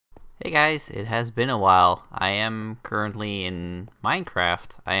Hey guys, it has been a while. I am currently in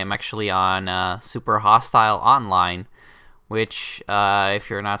Minecraft. I am actually on Super Hostile Online, which, if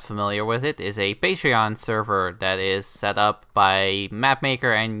you're not familiar with it, is a Patreon server that is set up by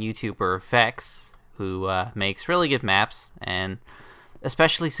mapmaker and YouTuber Vex, who makes really good maps, and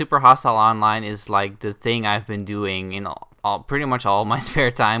especially Super Hostile Online is like the thing I've been doing in pretty much all my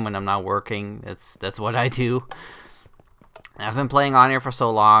spare time when I'm not working. That's what I do. I've been playing on here for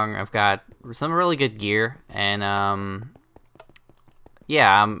so long. I've got some really good gear, and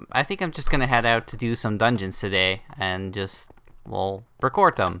yeah, I think I'm just gonna head out to do some dungeons today and just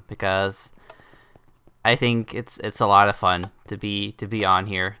record them because I think it's a lot of fun to be on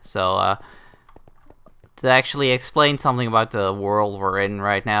here. So to actually explain something about the world we're in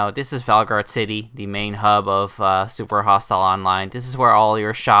right now, this is Valgard City, the main hub of Super Hostile Online. This is where all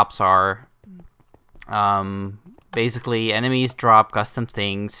your shops are. Basically, enemies drop custom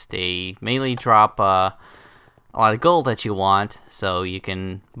things. They mainly drop a lot of gold that you want, so you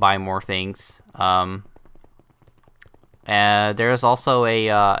can buy more things. There's also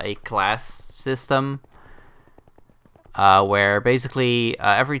a class system where basically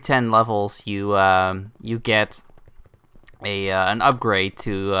every 10 levels you get an upgrade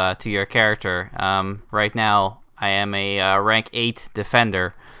to your character. Right now, I am a rank 8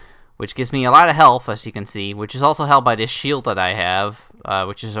 defender, which gives me a lot of health, as you can see, which is also held by this shield that I have,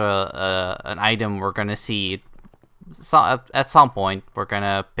 which is an item we're going to see at some point. We're going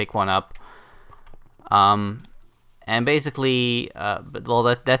to pick one up. And basically,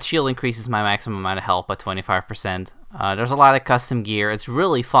 that shield increases my maximum amount of health by 25%. There's a lot of custom gear. It's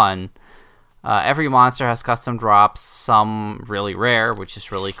really fun. Every monster has custom drops, some really rare, which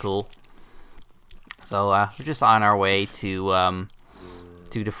is really cool. So we're just on our way to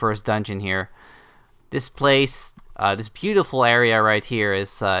the first dungeon here. This place, this beautiful area right here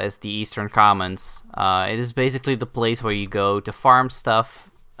is the Eastern Commons. It is basically the place where you go to farm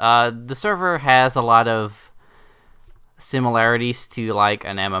stuff. The server has a lot of similarities to like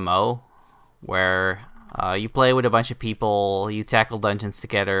an MMO, where you play with a bunch of people, you tackle dungeons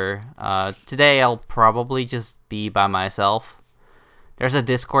together. Today I'll probably just be by myself. There's a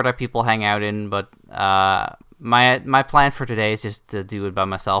Discord that people hang out in, but my plan for today is just to do it by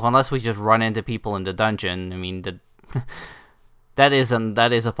myself, unless we just run into people in the dungeon. I mean, that is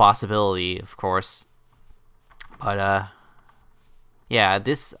a possibility, of course. But yeah,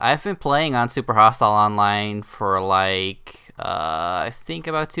 I've been playing on Super Hostile Online for like I think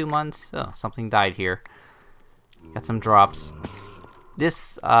about 2 months. Oh, something died here. Got some drops.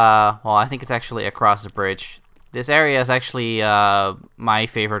 This well, I think it's actually across the bridge. This area is actually my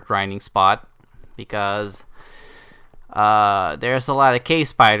favorite grinding spot because there's a lot of cave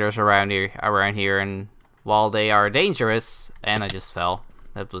spiders around here, and while they are dangerous, and I just fell.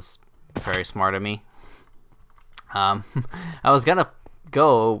 That was very smart of me. I was gonna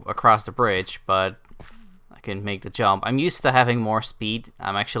go across the bridge, but I couldn't make the jump. I'm used to having more speed.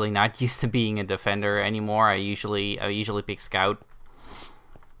 I'm actually not used to being a defender anymore. I usually pick scout,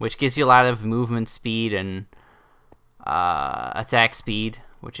 which gives you a lot of movement speed and attack speed,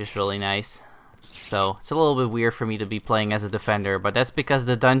 which is really nice. So it's a little bit weird for me to be playing as a defender, but that's because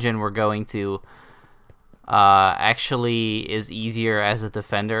the dungeon we're going to actually is easier as a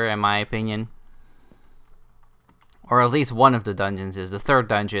defender, in my opinion. Or at least one of the dungeons is. The third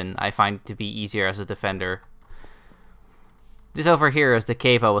dungeon I find to be easier as a defender. This over here is the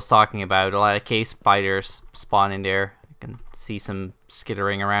cave I was talking about. A lot of cave spiders spawn in there. You can see some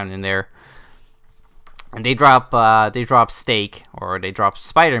skittering around in there. And they drop steak, or they drop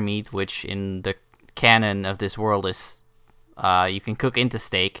spider meat, which in the canon of this world is you can cook into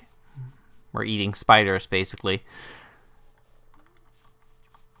steak. We're eating spiders, basically.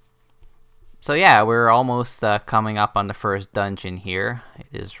 So yeah, we're almost coming up on the first dungeon here. It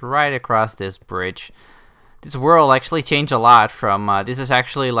is right across this bridge. This world actually changed a lot from, this is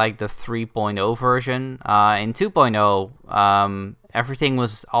actually like the 3.0 version. In 2.0, everything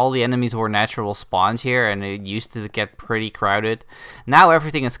was, all the enemies were natural spawns here, and it used to get pretty crowded. Now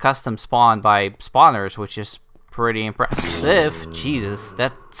everything is custom spawned by spawners, which is pretty impressive. Jesus,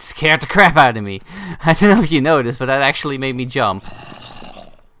 that scared the crap out of me. I don't know if you noticed, but that actually made me jump.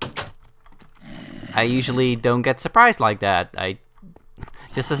 I usually don't get surprised like that.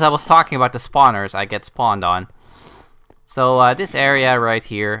 Just as I was talking about the spawners, I get spawned on. So this area right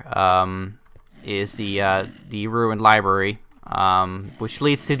here is the ruined library, which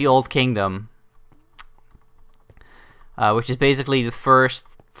leads to the Old Kingdom, which is basically the first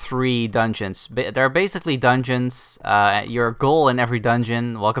 3 dungeons. There are basically dungeons. Your goal in every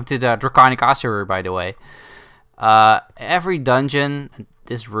dungeon. Welcome to the Draconic Ossuary, by the way. Every dungeon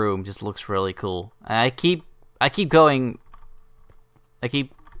this room just looks really cool. And I keep going. I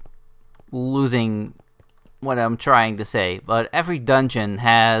keep losing what I'm trying to say, but every dungeon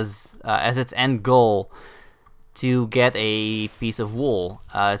has as its end goal to get a piece of wool.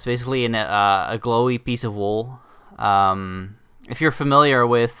 It's basically a glowy piece of wool. If you're familiar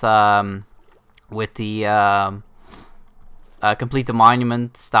with the complete the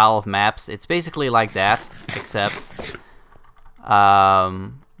monument style of maps, it's basically like that, except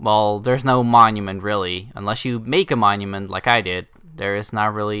well, there's no monument really, unless you make a monument like I did. There is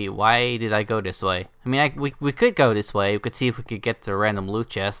not really. Why did I go this way? I mean, we could go this way. We could see if we could get the random loot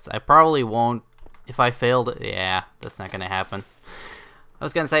chests. I probably won't. If I failed, yeah, that's not gonna happen. I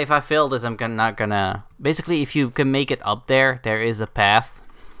was gonna say if I fail this, I'm not gonna. Basically, if you can make it up there, there is a path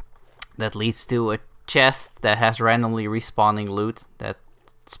that leads to a chest that has randomly respawning loot that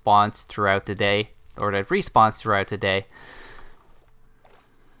spawns throughout the day, or that respawns throughout the day,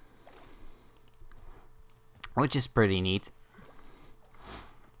 which is pretty neat.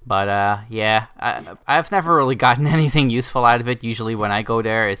 But yeah, I've never really gotten anything useful out of it. Usually when I go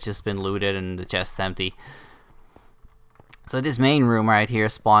there, it's just been looted and the chest's empty. So this main room right here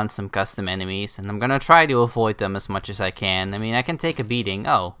spawns some custom enemies, and I'm gonna try to avoid them as much as I can. I mean, I can take a beating.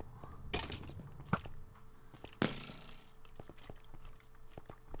 Oh.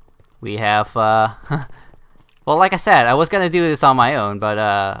 We have, well, like I said, I was gonna do this on my own, but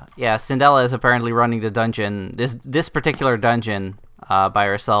yeah, Cindella is apparently running the dungeon, this particular dungeon, by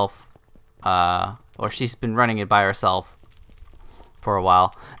herself, or she's been running it by herself for a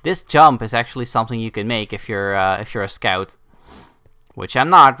while. This jump is actually something you can make if you're a scout, which I'm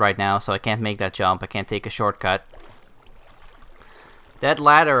not right now, so I can't make that jump. I can't take a shortcut. That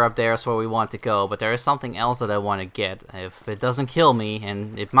ladder up there is where we want to go, but there is something else that I want to get. If it doesn't kill me,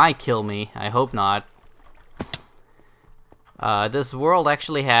 and it might kill me, I hope not. This world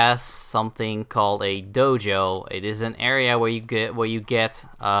actually has something called a dojo. It is an area where you get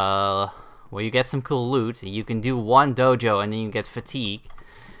some cool loot. You can do one dojo and then you get fatigue.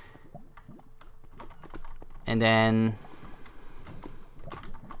 And then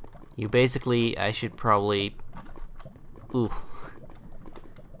you basically, I should probably, ooh.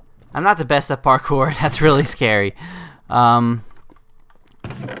 I'm not the best at parkour. That's really scary. Take a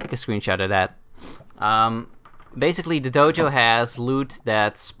screenshot of that. Basically, the dojo has loot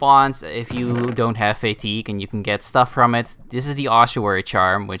that spawns if you don't have fatigue, and you can get stuff from it. This is the Ossuary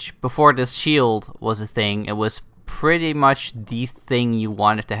charm, which before this shield was a thing, it was pretty much the thing you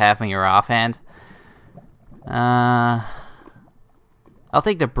wanted to have in your offhand. I'll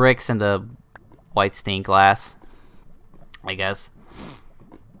take the bricks and the white stained glass, I guess.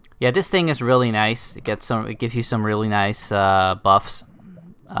 Yeah, this thing is really nice. It gives you some really nice buffs.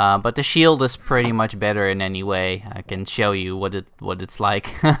 But the shield is pretty much better in any way. I can show you what it's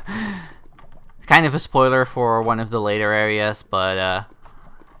like. Kind of a spoiler for one of the later areas, but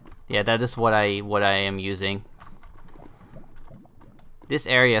yeah, that is what I am using. This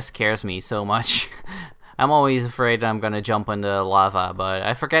area scares me so much. I'm always afraid I'm gonna jump into lava, but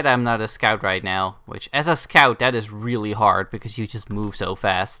I forget I'm not a scout right now, which as a scout that is really hard because you just move so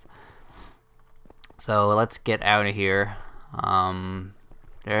fast. So let's get out of here.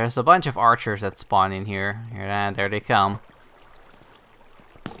 There's a bunch of archers that spawn in here. There they come.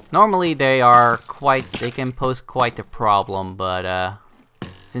 Normally they can pose quite a problem, but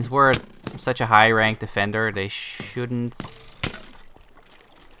since we're such a high rank defender, they shouldn't.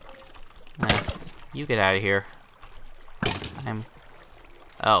 You get out of here.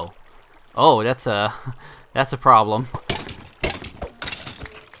 Oh, that's a problem.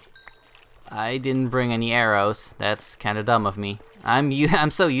 I didn't bring any arrows. That's kind of dumb of me.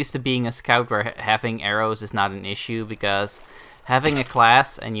 I'm so used to being a scout where having arrows is not an issue, because having a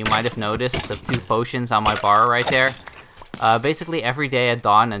class, and you might have noticed the 2 potions on my bar right there, basically every day at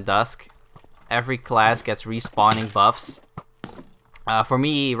dawn and dusk, every class gets respawning buffs. For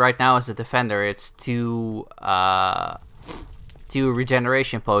me right now as a defender, it's 2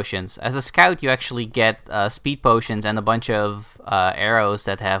 regeneration potions. As a scout, you actually get speed potions and a bunch of arrows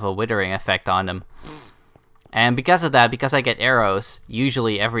that have a withering effect on them. And because of that, because I get arrows,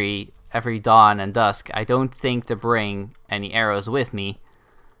 usually every dawn and dusk, I don't think to bring any arrows with me.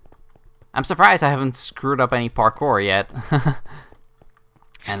 I'm surprised I haven't screwed up any parkour yet.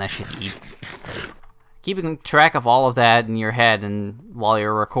 And I should eat. Keeping track of all of that in your head and while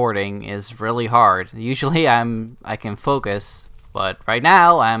you're recording is really hard. Usually I can focus, but right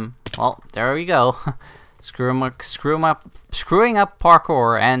now well, there we go. Screwing up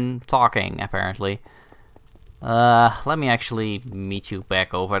parkour and talking apparently. Let me actually meet you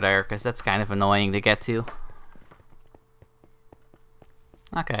back over there, because that's kind of annoying to get to.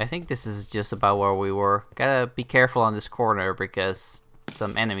 Okay, I think this is just about where we were. Gotta be careful on this corner because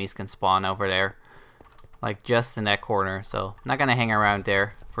some enemies can spawn over there. Like just in that corner, so not gonna hang around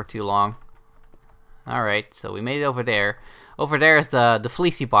there for too long. Alright, so we made it over there. Over there is the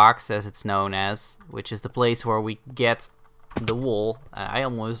fleecy box, as it's known as, which is the place where we get the wool. I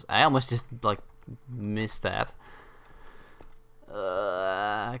almost just like missed that.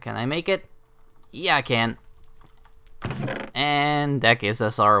 Can I make it? Yeah, I can. And that gives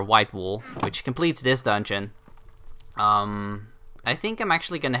us our white wool, which completes this dungeon. I think I'm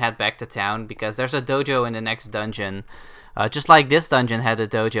actually gonna head back to town because there's a dojo in the next dungeon. Just like this dungeon had a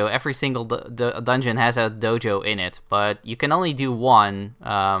dojo, every single dungeon has a dojo in it, but you can only do one,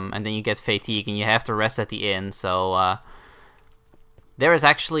 and then you get fatigue and you have to rest at the inn, so there is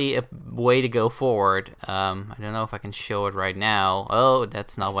actually a way to go forward. I don't know if I can show it right now. Oh,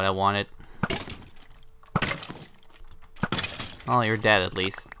 that's not what I wanted. Oh, you're dead at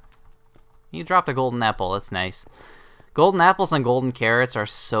least. You dropped a golden apple, that's nice. Golden apples and golden carrots are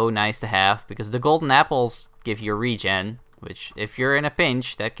so nice to have, because the golden apples give you regen, which if you're in a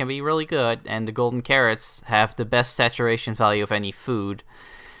pinch, that can be really good, and the golden carrots have the best saturation value of any food.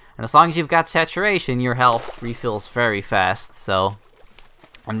 And as long as you've got saturation, your health refills very fast, so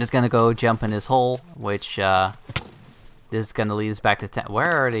I'm just gonna go jump in this hole, which this is gonna lead us back to town.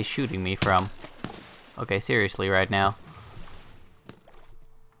 Where are they shooting me from? Okay, seriously right now.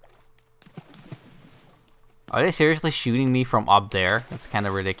 Are they seriously shooting me from up there? That's kind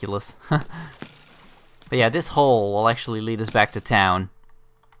of ridiculous. But yeah, this hole will actually lead us back to town.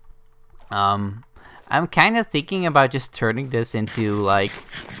 I'm kind of thinking about just turning this into like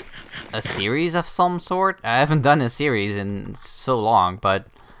a series of some sort. I haven't done a series in so long, but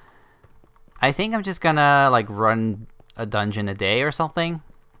I think I'm just gonna like run a dungeon a day or something.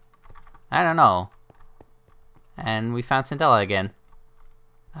 I don't know. And we found Cinderella again.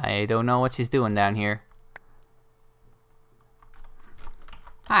 I don't know what she's doing down here.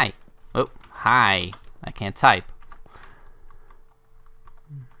 Hi. Oh, hi. I can't type.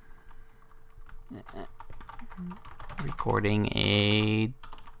 Recording a...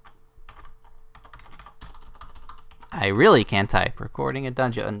 I really can't type. Recording a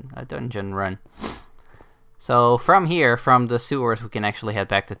dungeon run. So from here, from the sewers, we can actually head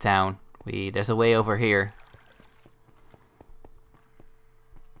back to town. There's a way over here.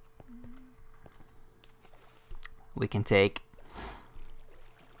 We can take.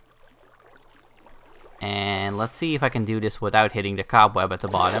 And let's see if I can do this without hitting the cobweb at the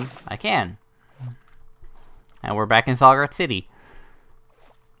bottom. I can. And we're back in Valgard City.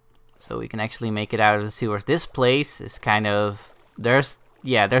 So we can actually make it out of the sewers. This place is kind of... There's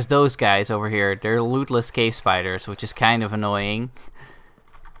those guys over here. They're lootless cave spiders, which is kind of annoying.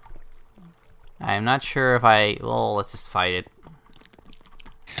 I'm not sure if I... Well, let's just fight it.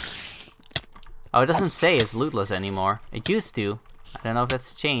 Oh, it doesn't say it's lootless anymore. It used to. I don't know if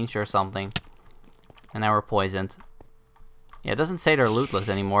that's changed or something. And now we're poisoned. Yeah, it doesn't say they're lootless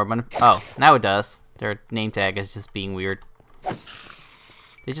anymore, but... Oh, now it does. Their name tag is just being weird.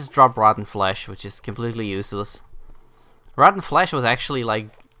 They just drop rotten flesh, which is completely useless. Rotten flesh was actually like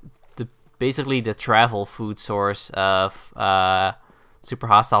basically the travel food source of Super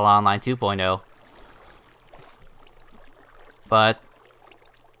Hostile Online 2.0. But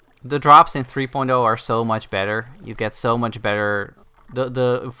the drops in 3.0 are so much better. You get so much better...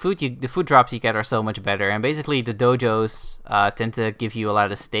 The food drops you get are so much better, and basically the dojos tend to give you a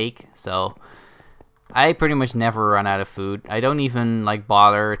lot of steak, so I pretty much never run out of food. I don't even like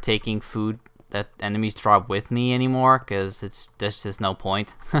bother taking food that enemies drop with me anymore, because there's just no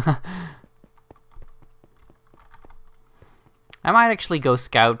point. I might actually go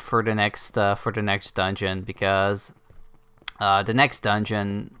scout for the next dungeon, because the next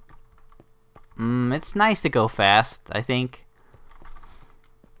dungeon, it's nice to go fast, I think.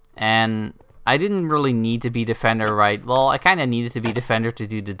 And I didn't really need to be defender, right? Well, I kind of needed to be defender to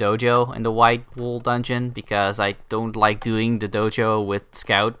do the dojo in the white wool dungeon, because I don't like doing the dojo with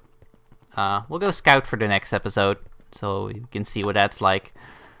scout. We'll go scout for the next episode, so you can see what that's like.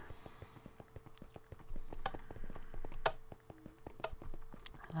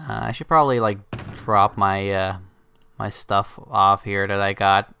 I should probably like drop my my stuff off here that I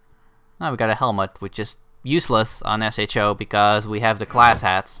got. Oh, we got a helmet, which is useless on SHO because we have the class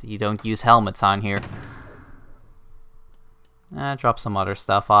hats. You don't use helmets on here. Drop some other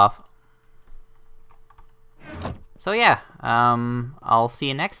stuff off. So yeah, I'll see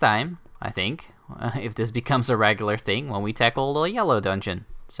you next time, I think, if this becomes a regular thing when we tackle the yellow dungeon.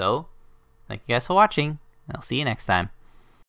 So, thank you guys for watching, and I'll see you next time.